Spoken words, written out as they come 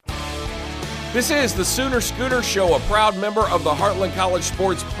This is the Sooner Scooter Show, a proud member of the Heartland College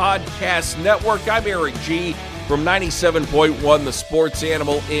Sports Podcast Network. I'm Erik Gee from 97.1 The Sports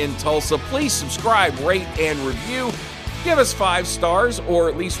Animal in Tulsa. Please subscribe, rate, and review. Give us 5 stars, or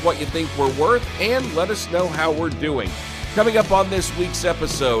at least what you think we're worth, and let us know how we're doing. Coming up on this week's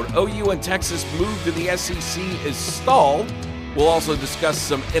episode, OU and Texas move to the SEC is stalled. We'll also discuss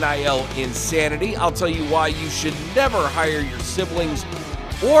some NIL insanity. I'll tell you why you should never hire your siblings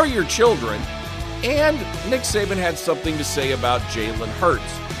or your children. And Nick Saban had something to say about Jalen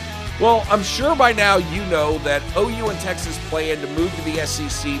Hurts. Well, I'm sure by now you know that OU and Texas plan to move to the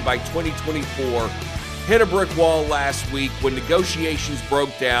SEC by 2024 hit a brick wall last week when negotiations broke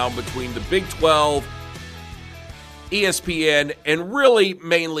down between the Big 12, ESPN, and really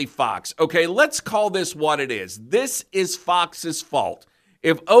mainly Fox. Okay, let's call this what it is. This is Fox's fault.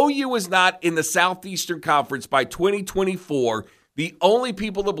 If OU is not in the Southeastern Conference by 2024, the only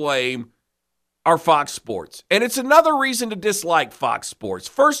people to blame are Fox Sports. And it's another reason to dislike Fox Sports.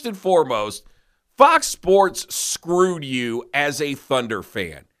 First and foremost, Fox Sports screwed you as a Thunder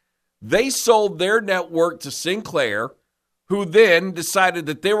fan. They sold their network to Sinclair, who then decided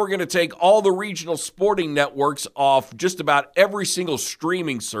that they were going to take all the regional sporting networks off just about every single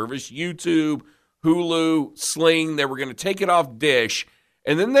streaming service, YouTube, Hulu, Sling. They were going to take it off Dish,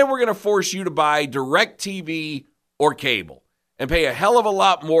 and then they were going to force you to buy DirecTV or cable and pay a hell of a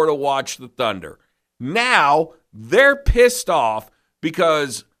lot more to watch the Thunder. Now, they're pissed off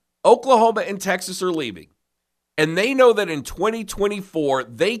because Oklahoma and Texas are leaving. And they know that in 2024,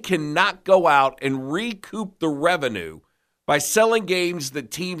 they cannot go out and recoup the revenue by selling games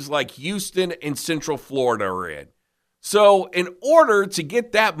that teams like Houston and Central Florida are in. So in order to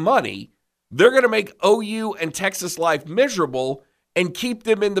get that money, they're going to make OU and Texas life miserable and keep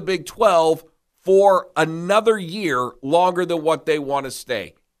them in the Big 12 for another year longer than what they want to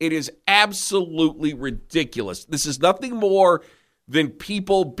stay. It is absolutely ridiculous. This is nothing more than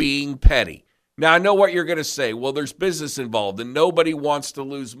people being petty. Now, I know what you're going to say. Well, there's business involved, and nobody wants to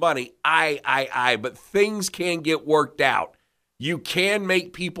lose money. But things can get worked out. You can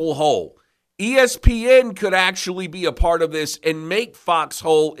make people whole. ESPN could actually be a part of this and make Fox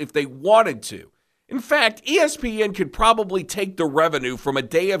whole if they wanted to. In fact, ESPN could probably take the revenue from a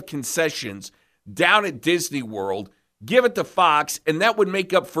day of concessions down at Disney World, give it to Fox, and that would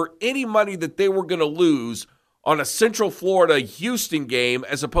make up for any money that they were going to lose on a Central Florida-Houston game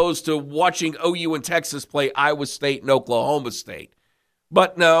as opposed to watching OU and Texas play Iowa State and Oklahoma State.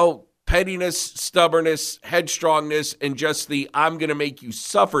 But no, pettiness, stubbornness, headstrongness, and just the I'm going to make you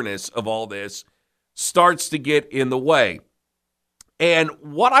sufferness of all this starts to get in the way. And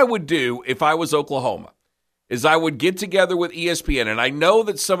what I would do if I was Oklahoma is I would get together with ESPN, and I know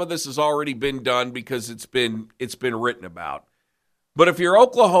that some of this has already been done because it's been written about. But if you're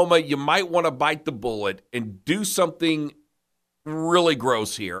Oklahoma, you might want to bite the bullet and do something really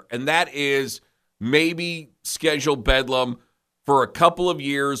gross here, and that is maybe schedule Bedlam for a couple of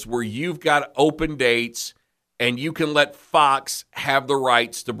years where you've got open dates and you can let Fox have the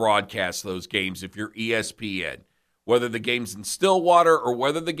rights to broadcast those games if you're ESPN. Whether the game's in Stillwater or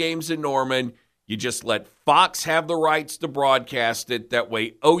whether the game's in Norman, you just let Fox have the rights to broadcast it. That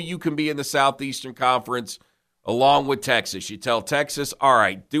way OU can be in the Southeastern Conference along with Texas. You tell Texas, all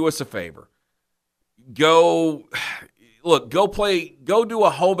right, do us a favor. Go do a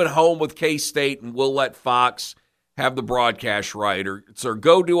home and home with K-State, and we'll let Fox have the broadcast right. Or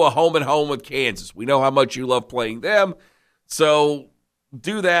go do a home and home with Kansas. We know how much you love playing them. So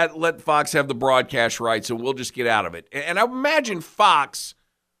do that, let Fox have the broadcast rights, and we'll just get out of it. And I imagine Fox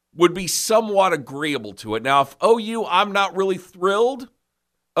would be somewhat agreeable to it. Now, if OU, I'm not really thrilled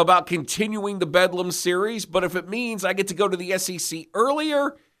about continuing the Bedlam series, but if it means I get to go to the SEC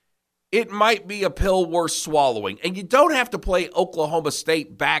earlier, it might be a pill worth swallowing. And you don't have to play Oklahoma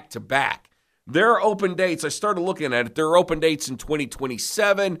State back-to-back. There are open dates. I started looking at it. There are open dates in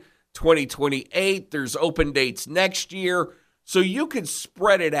 2027, 2028. There's open dates next year. So you could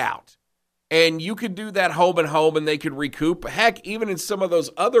spread it out. And you could do that home and home, and they could recoup. Heck, even in some of those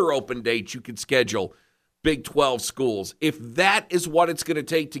other open dates, you could schedule Big 12 schools. If that is what it's going to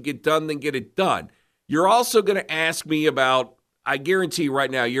take to get done, then get it done. You're also going to ask me about, I guarantee right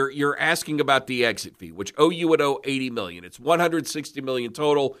now, you're asking about the exit fee, which OU would owe $80 million. It's $160 million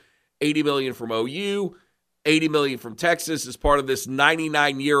total, $80 million from OU, $80 million from Texas as part of this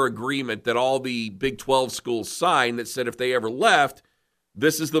 99-year agreement that all the Big 12 schools signed that said if they ever left,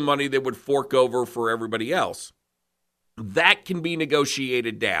 this is the money they would fork over for everybody else. That can be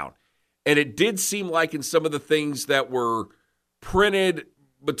negotiated down. And it did seem like in some of the things that were printed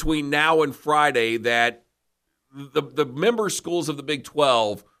between now and Friday that the member schools of the Big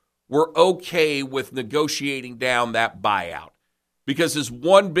 12 were okay with negotiating down that buyout. Because as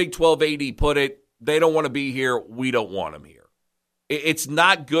one Big 12 AD put it, they don't want to be here, we don't want them here. It's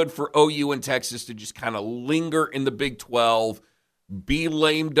not good for OU and Texas to just kind of linger in the Big 12, be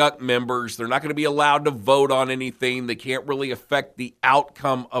lame duck members. They're not going to be allowed to vote on anything. They can't really affect the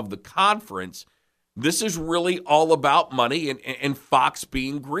outcome of the conference. This is really all about money and Fox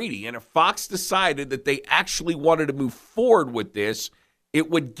being greedy. And if Fox decided that they actually wanted to move forward with this, it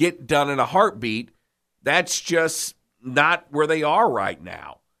would get done in a heartbeat. That's just not where they are right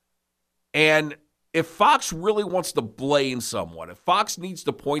now. And if Fox really wants to blame someone, if Fox needs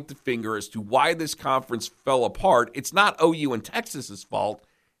to point the finger as to why this conference fell apart, it's not OU and Texas's fault.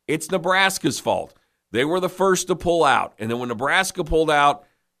 It's Nebraska's fault. They were the first to pull out. And then when Nebraska pulled out,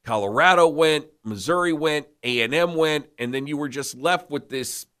 Colorado went, Missouri went, A&M went, and then you were just left with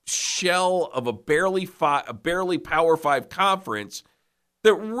this shell of a barely Power 5 conference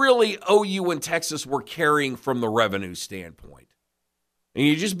that really OU and Texas were carrying from the revenue standpoint. And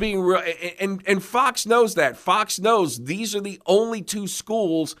you're just being real, and Fox knows that. Fox knows these are the only two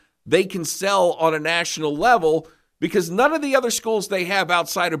schools they can sell on a national level because none of the other schools they have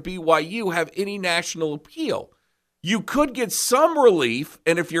outside of BYU have any national appeal. You could get some relief,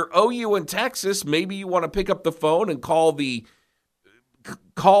 and if you're OU in Texas, maybe you want to pick up the phone and call the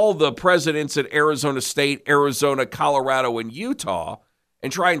presidents at Arizona State, Arizona, Colorado, and Utah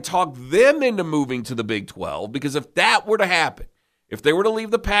and try and talk them into moving to the Big 12, because if that were to happen, if they were to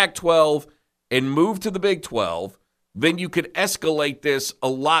leave the Pac-12 and move to the Big 12, then you could escalate this a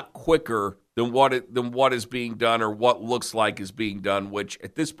lot quicker than what is being done or what looks like is being done, which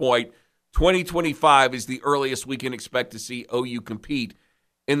at this point, 2025 is the earliest we can expect to see OU compete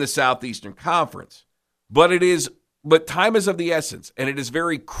in the Southeastern Conference. But time is of the essence, and it is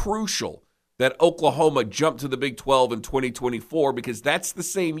very crucial that Oklahoma jump to the Big 12 in 2024 because that's the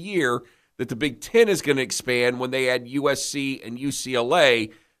same year that the Big 10 is going to expand when they add USC and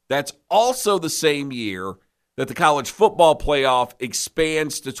UCLA. That's also the same year that the college football playoff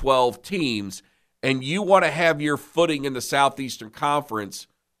expands to 12 teams, and you want to have your footing in the Southeastern Conference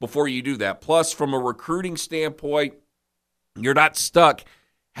before you do that. Plus, from a recruiting standpoint, you're not stuck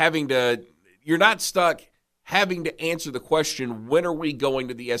having to answer the question, when are we going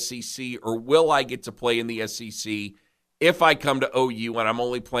to the SEC, or will I get to play in the SEC if I come to OU and I'm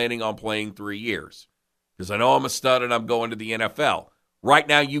only planning on playing 3 years? Because I know I'm a stud and I'm going to the NFL. Right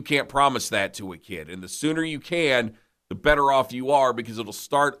now, you can't promise that to a kid. And the sooner you can, the better off you are, because it'll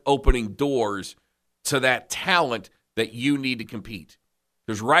start opening doors to that talent that you need to compete.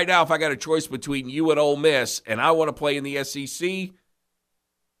 Because right now, if I got a choice between you and Ole Miss and I want to play in the SEC,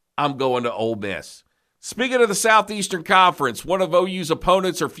 I'm going to Ole Miss. Speaking of the Southeastern Conference, one of OU's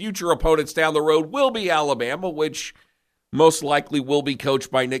opponents or future opponents down the road will be Alabama, which most likely will be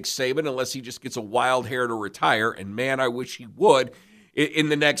coached by Nick Saban unless he just gets a wild hair to retire. And man, I wish he would in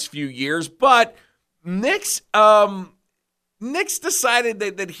the next few years. But Nick's decided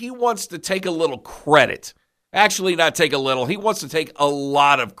that he wants to take a little credit. Actually, not take a little. He wants to take a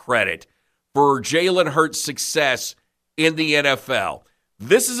lot of credit for Jalen Hurts' success in the NFL.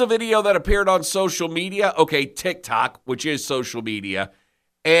 This is a video that appeared on social media, TikTok, which is social media,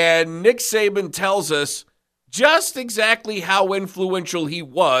 and Nick Saban tells us just exactly how influential he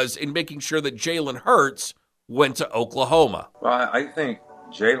was in making sure that Jalen Hurts went to Oklahoma. Well, I think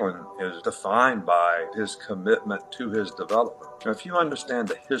Jalen is defined by his commitment to his development. Now, if you understand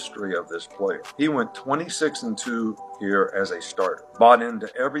the history of this player, he went 26-2 here as a starter, bought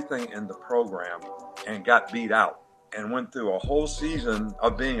into everything in the program, and got beat out, and went through a whole season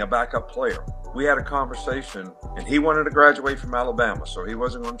of being a backup player. We had a conversation, and he wanted to graduate from Alabama, so he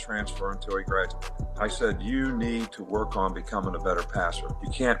wasn't going to transfer until he graduated. I said, you need to work on becoming a better passer. You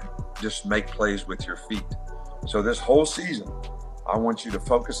can't just make plays with your feet. So this whole season, I want you to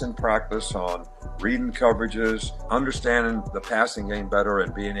focus in practice on reading coverages, understanding the passing game better,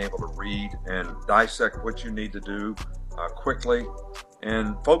 and being able to read and dissect what you need to do quickly,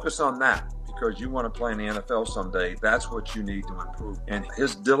 and focus on that. Because you want to play in the NFL someday, that's what you need to improve. And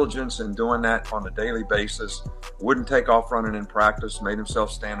his diligence in doing that on a daily basis, wouldn't take off running in practice, made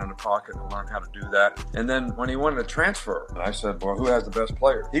himself stand in the pocket and learn how to do that. And then when he wanted to transfer, I said, well, who has the best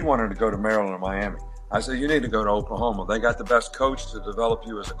player? He wanted to go to Maryland or Miami. I said, you need to go to Oklahoma. They got the best coach to develop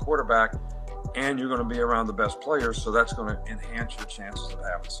you as a quarterback, and you're going to be around the best players, so that's going to enhance your chances of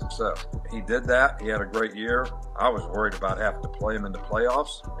having success. He did that. He had a great year. I was worried about having to play him in the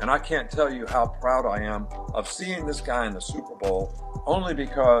playoffs, and I can't tell you how proud I am of seeing this guy in the Super Bowl, only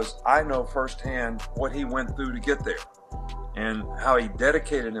because I know firsthand what he went through to get there and how he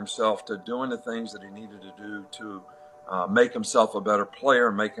dedicated himself to doing the things that he needed to do to make himself a better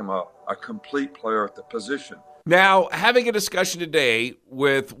player, make him a complete player at the position. Now, having a discussion today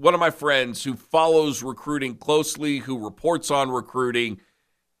with one of my friends who follows recruiting closely, who reports on recruiting,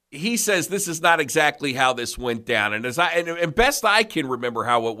 he says this is not exactly how this went down. And and best I can remember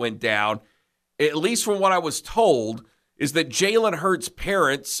how it went down, at least from what I was told, is that Jalen Hurts'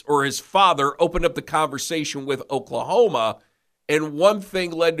 parents or his father opened up the conversation with Oklahoma, and one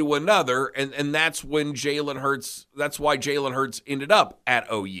thing led to another, and that's why Jalen Hurts ended up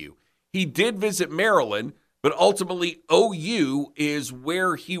at OU. He did visit Maryland, but ultimately OU is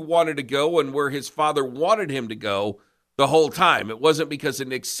where he wanted to go and where his father wanted him to go the whole time. It wasn't because of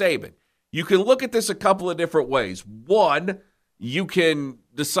Nick Saban. You can look at this a couple of different ways. One, you can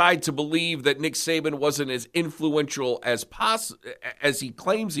decide to believe that Nick Saban wasn't as influential as he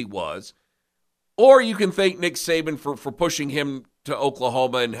claims he was, or you can thank Nick Saban for pushing him to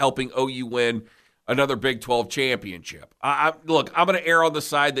Oklahoma and helping OU win another Big 12 championship. Look, I'm going to err on the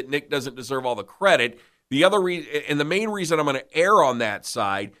side that Nick doesn't deserve all the credit. The other and the main reason I'm going to err on that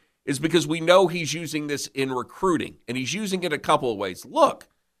side is because we know he's using this in recruiting, and he's using it a couple of ways. Look,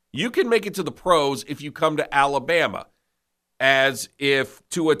 you can make it to the pros if you come to Alabama, as if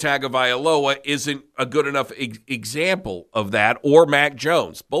Tua Tagovailoa isn't a good enough example of that, or Mac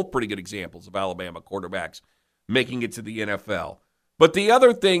Jones, both pretty good examples of Alabama quarterbacks making it to the NFL. But the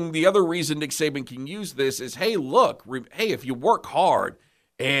other reason Nick Saban can use this is, hey, look, if you work hard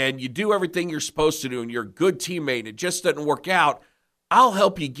and you do everything you're supposed to do and you're a good teammate and it just doesn't work out, I'll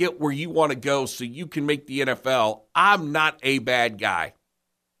help you get where you want to go so you can make the NFL. I'm not a bad guy.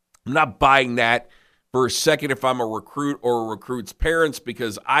 I'm not buying that for a second if I'm a recruit or a recruit's parents,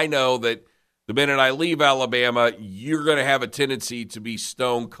 because I know that the minute I leave Alabama, you're going to have a tendency to be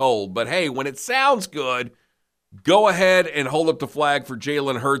stone cold. But hey, when it sounds good, go ahead and hold up the flag for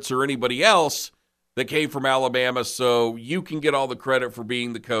Jalen Hurts or anybody else that came from Alabama so you can get all the credit for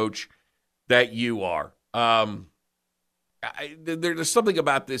being the coach that you are. There's something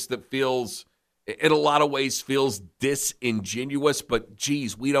about this that feels, in a lot of ways, feels disingenuous, but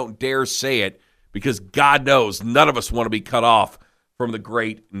geez, we don't dare say it because God knows none of us want to be cut off from the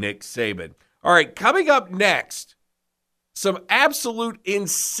great Nick Saban. All right, coming up next, some absolute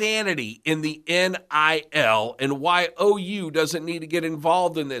insanity in the NIL and why OU doesn't need to get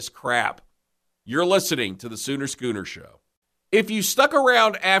involved in this crap. You're listening to the Sooner Schooner Show. If you stuck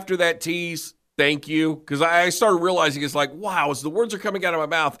around after that tease, thank you, because I started realizing it's like, wow, as the words are coming out of my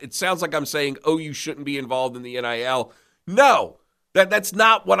mouth, it sounds like I'm saying OU shouldn't be involved in the NIL. No, that's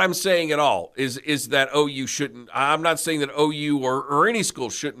not what I'm saying at all, is that OU shouldn't. I'm not saying that OU or any school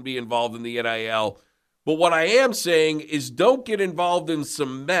shouldn't be involved in the NIL. But what I am saying is don't get involved in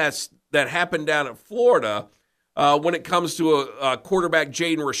some mess that happened down at Florida when it comes to a quarterback,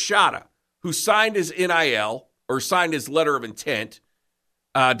 Jaden Rashada, who signed his NIL or signed his letter of intent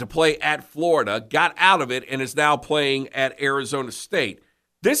to play at Florida, got out of it, and is now playing at Arizona State.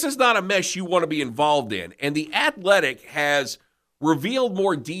 This is not a mess you want to be involved in. And The Athletic has revealed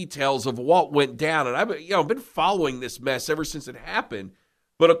more details of what went down. And I've been following this mess ever since it happened.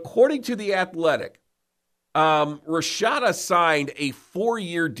 But according to The Athletic, Rashada signed a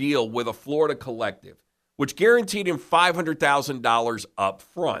 4-year deal with a Florida collective, which guaranteed him $500,000 up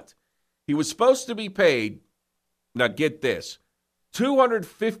front. He was supposed to be paid, now get this,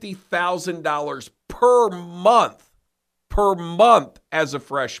 $250,000 per month as a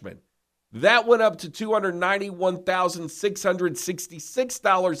freshman. That went up to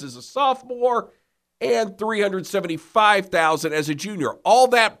 $291,666 as a sophomore and $375,000 as a junior. All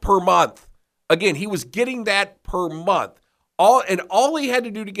that per month. Again, he was getting that per month. All he had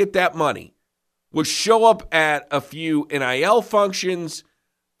to do to get that money was show up at a few NIL functions,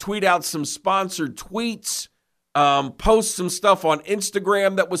 tweet out some sponsored tweets, post some stuff on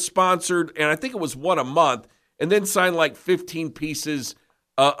Instagram that was sponsored, and I think it was one a month, and then sign like 15 pieces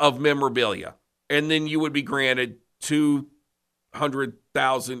of memorabilia. And then you would be granted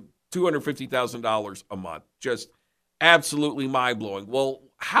 $250,000 a month. Just absolutely mind-blowing. Well,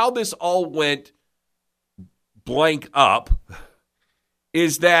 how this all went blank up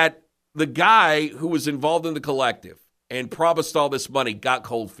is that the guy who was involved in the collective and promised all this money got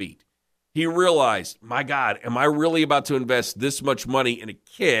cold feet. He realized, my God, am I really about to invest this much money in a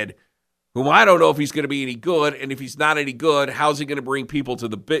kid whom I don't know if he's going to be any good, and if he's not any good, how's he going to bring people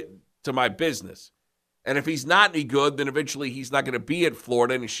to my business? And if he's not any good, then eventually he's not going to be at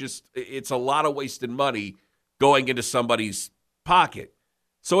Florida, and it's a lot of wasted money going into somebody's pocket.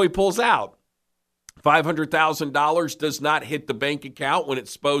 So he pulls out. $500,000 does not hit the bank account when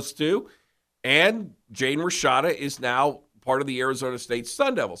it's supposed to, and Jaden Rashada is now part of the Arizona State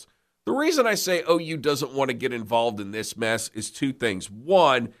Sun Devils. The reason I say OU doesn't want to get involved in this mess is two things.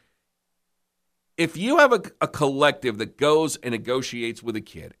 One, if you have a collective that goes and negotiates with a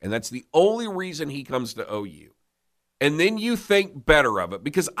kid, and that's the only reason he comes to OU, and then you think better of it,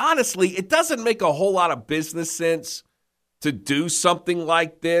 because honestly, it doesn't make a whole lot of business sense to do something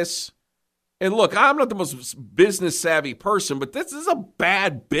like this. And look, I'm not the most business-savvy person, but this is a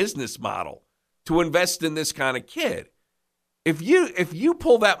bad business model to invest in this kind of kid. If you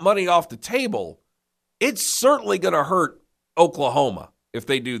pull that money off the table, it's certainly going to hurt Oklahoma if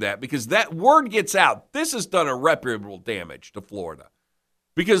they do that, because that word gets out. This has done irreparable damage to Florida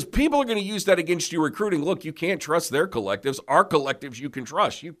because people are going to use that against you recruiting. Look, you can't trust their collectives. Our collectives you can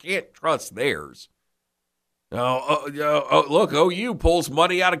trust. You can't trust theirs. Look, OU pulls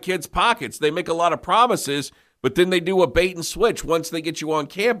money out of kids' pockets. They make a lot of promises, but then they do a bait and switch. Once they get you on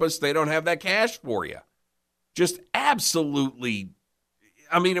campus, they don't have that cash for you. Just absolutely,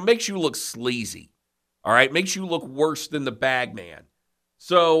 it makes you look sleazy, all right? It makes you look worse than the bag man.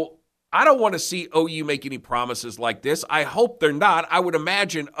 So I don't want to see OU make any promises like this. I hope they're not. I would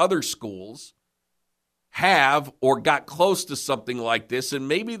imagine other schools have or got close to something like this, and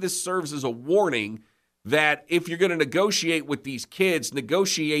maybe this serves as a warning that if you're going to negotiate with these kids,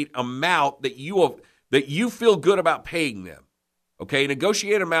 negotiate amount that you feel good about paying them. Okay,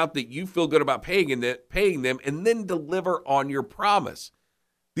 negotiate amount that you feel good about paying them, and then deliver on your promise.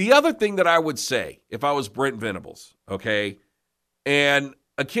 The other thing that I would say, if I was Brent Venables, okay, and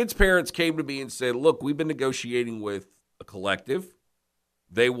a kid's parents came to me and said, look, we've been negotiating with a collective.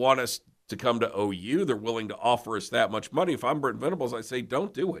 They want us to come to OU. They're willing to offer us that much money. If I'm Brent Venables, I say,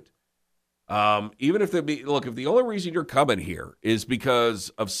 don't do it. Even if if the only reason you're coming here is because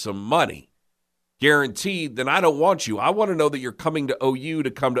of some money, guaranteed, then I don't want you. I want to know that you're coming to OU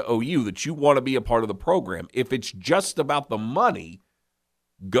to come to OU, that you want to be a part of the program. If it's just about the money,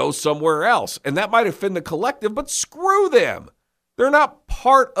 go somewhere else. And that might offend the collective, but screw them. They're not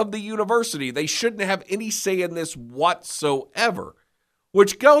part of the university. They shouldn't have any say in this whatsoever,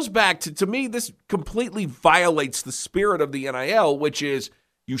 which goes back to me, this completely violates the spirit of the NIL, which is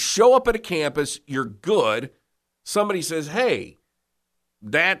you show up at a campus, you're good. Somebody says, hey,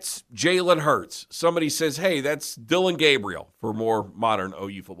 that's Jalen Hurts. Somebody says, hey, that's Dylan Gabriel for more modern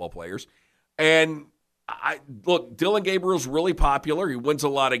OU football players. And look, Dylan Gabriel's really popular. He wins a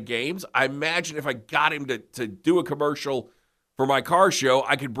lot of games. I imagine if I got him to do a commercial for my car show,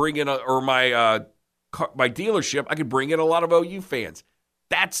 I could bring in my dealership, I could bring in a lot of OU fans.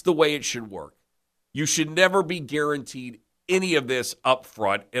 That's the way it should work. You should never be guaranteed any of this up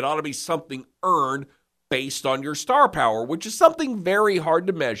front. It ought to be something earned based on your star power, which is something very hard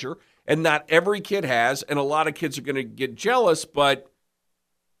to measure, and not every kid has, and a lot of kids are going to get jealous, but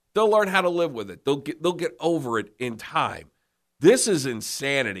they'll learn how to live with it. They'll get over it in time. This is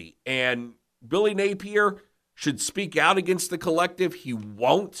insanity, and Billy Napier should speak out against the collective. He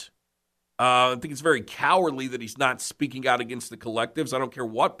won't. I think it's very cowardly that he's not speaking out against the collectives. I don't care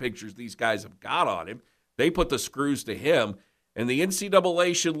what pictures these guys have got on him. They put the screws to him, and the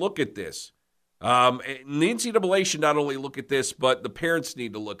NCAA should look at this. And the NCAA should not only look at this, but the parents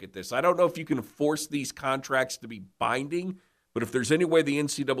need to look at this. I don't know if you can force these contracts to be binding, but if there's any way the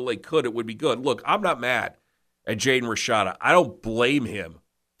NCAA could, it would be good. Look, I'm not mad at Jaden Rashada. I don't blame him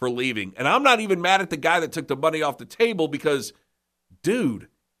for leaving. And I'm not even mad at the guy that took the money off the table because, dude,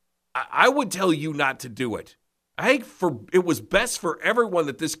 I would tell you not to do it. I think it was best for everyone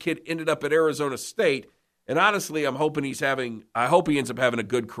that this kid ended up at Arizona State. And honestly, I hope he ends up having a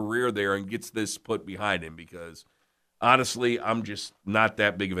good career there and gets this put behind him because, honestly, I'm just not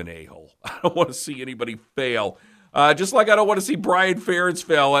that big of an a-hole. I don't want to see anybody fail. Just like I don't want to see Brian Ferentz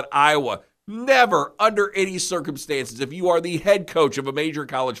fail at Iowa. Never, under any circumstances, if you are the head coach of a major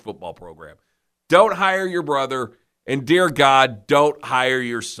college football program, don't hire your brother, and dear God, don't hire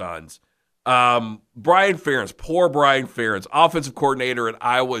your sons. Brian Ferentz, poor Brian Ferentz, offensive coordinator at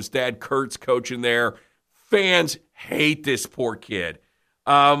Iowa. His dad, Kurt's coaching there. Fans hate this poor kid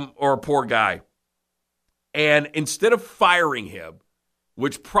or poor guy. And instead of firing him,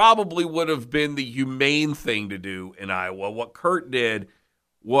 which probably would have been the humane thing to do in Iowa, what Kurt did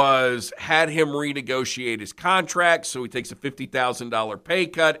was had him renegotiate his contract, so he takes a $50,000 pay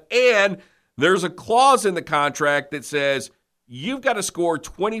cut, and there's a clause in the contract that says you've got to score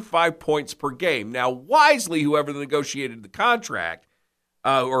 25 points per game. Now, wisely, whoever negotiated the contract,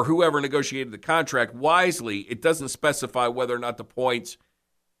 wisely, it doesn't specify whether or not the points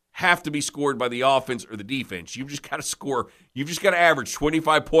have to be scored by the offense or the defense. You've just got to average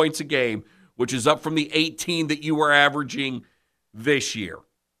 25 points a game, which is up from the 18 that you were averaging this year.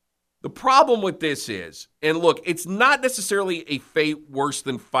 The problem with this is, and look, it's not necessarily a fate worse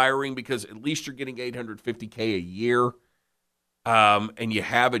than firing because at least you're getting $850K a year, and you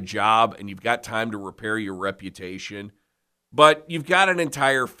have a job and you've got time to repair your reputation. But you've got an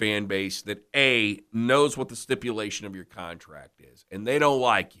entire fan base that, A, knows what the stipulation of your contract is, and they don't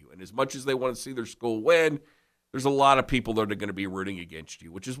like you. And as much as they want to see their school win, there's a lot of people that are going to be rooting against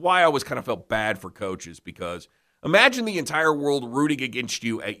you, which is why I always kind of felt bad for coaches, because imagine the entire world rooting against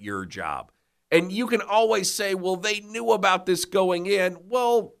you at your job. And you can always say, well, they knew about this going in.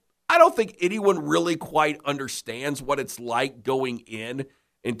 Well, I don't think anyone really quite understands what it's like going in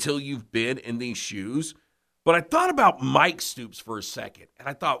until you've been in these shoes. But I thought about Mike Stoops for a second, and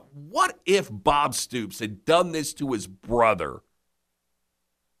I thought, what if Bob Stoops had done this to his brother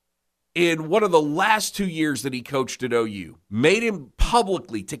in one of the last 2 years that he coached at OU, made him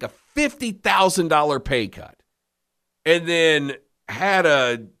publicly take a $50,000 pay cut, and then had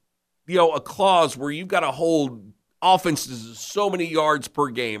a clause where you've got to hold offenses so many yards per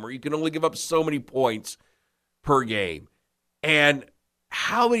game, or you can only give up so many points per game. And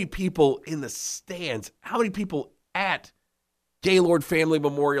how many people in the stands, how many people at Gaylord Family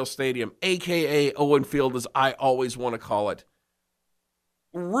Memorial Stadium, a.k.a. Owen Field, as I always want to call it,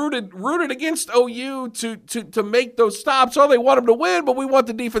 rooted against OU to make those stops. Oh, they want them to win, but we want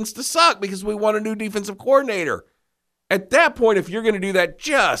the defense to suck because we want a new defensive coordinator. At that point, if you're going to do that,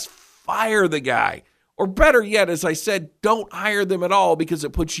 just fire the guy. Or better yet, as I said, don't hire them at all because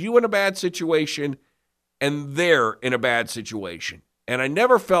it puts you in a bad situation and they're in a bad situation. And I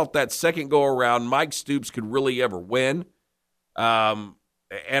never felt that second go-around Mike Stoops could really ever win. And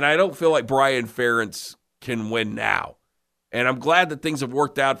I don't feel like Brian Ferentz can win now. And I'm glad that things have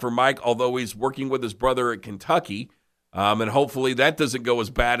worked out for Mike, although he's working with his brother at Kentucky. And hopefully that doesn't go as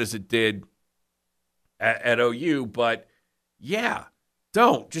bad as it did at OU. But, yeah,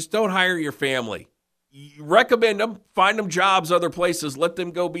 don't hire your family. You recommend them, find them jobs other places, let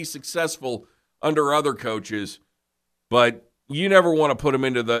them go be successful under other coaches. But you never want to put them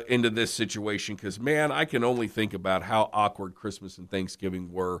into this situation because, man, I can only think about how awkward Christmas and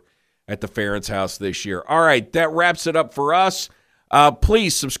Thanksgiving were at the Ferentz house this year. All right, that wraps it up for us.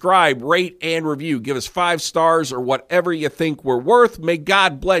 Please subscribe, rate, and review. Give us 5 stars or whatever you think we're worth. May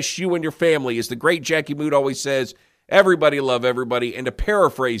God bless you and your family. As the great Jackie Mood always says, everybody love everybody. And to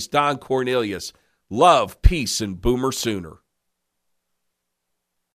paraphrase Don Cornelius, love, peace, and Boomer Sooner.